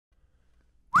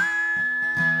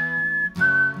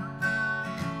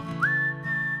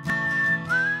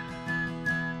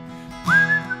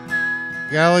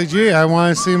golly gee, I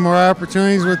want to see more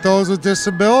opportunities with those with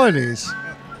disabilities.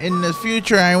 In the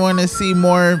future, I want to see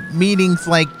more meetings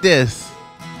like this.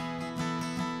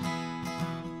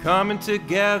 Coming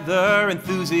together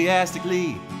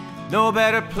enthusiastically, no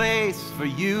better place for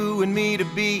you and me to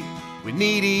be. We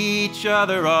need each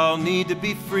other, all need to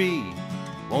be free.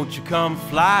 Won't you come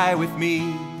fly with me?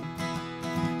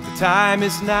 The time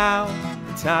is now,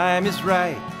 the time is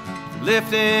right. For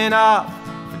lifting off,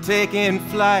 for taking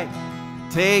flight.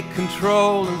 Take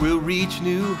control and we'll reach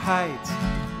new heights.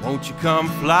 Won't you come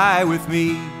fly with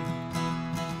me?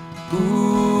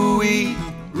 Ooh-wee,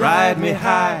 ride me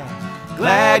high.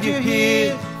 Glad you're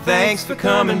here, thanks for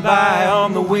coming by.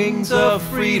 On the wings of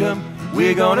freedom,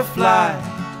 we're gonna fly.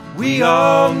 We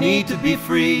all need to be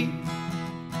free.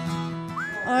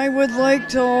 I would like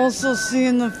to also see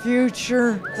in the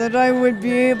future that I would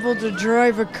be able to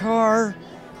drive a car.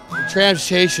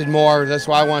 Transportation more, that's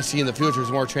what I want to see in the future, is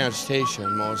more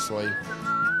transportation mostly.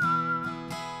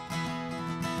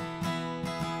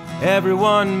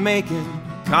 Everyone making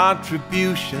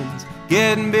contributions,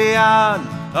 getting beyond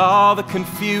all the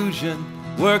confusion,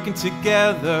 working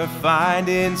together,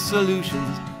 finding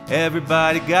solutions.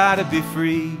 Everybody gotta be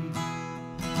free.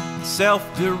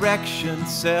 Self-direction,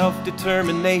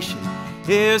 self-determination.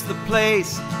 Here's the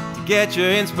place to get your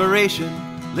inspiration.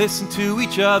 Listen to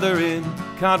each other in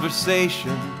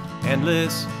conversation.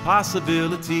 Endless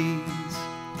possibilities.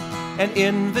 An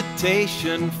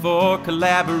invitation for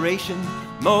collaboration.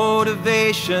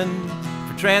 Motivation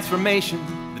for transformation.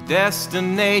 The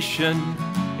destination,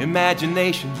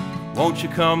 imagination. Won't you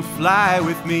come fly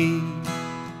with me?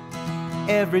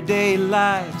 Everyday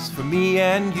lives for me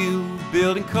and you.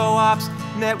 Building co-ops,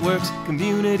 networks,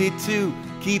 community too.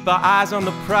 Keep our eyes on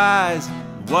the prize,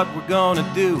 what we're gonna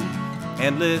do.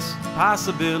 Endless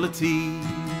possibilities.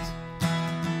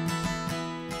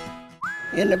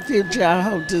 In the future, I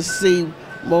hope to see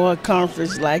more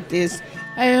conferences like this.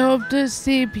 I hope to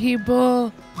see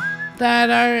people that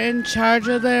are in charge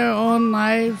of their own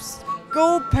lives.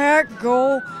 Go Pack,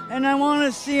 go, and I want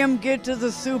to see them get to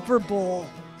the Super Bowl.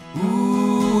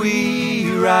 Ooh-wee,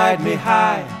 ride me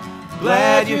high.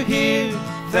 Glad you're here,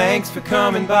 thanks for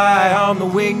coming by. On the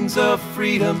wings of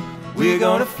freedom, we're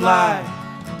gonna fly.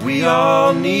 We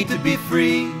all need to be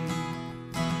free.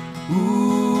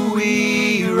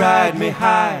 Ooh-wee, ride me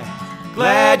high.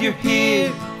 Glad you're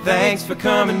here, thanks for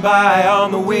coming by.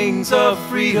 On the wings of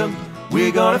freedom,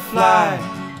 we're gonna fly.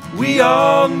 We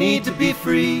all need to be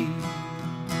free.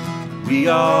 We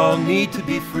all need to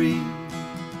be free.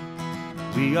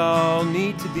 We all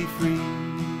need to be free.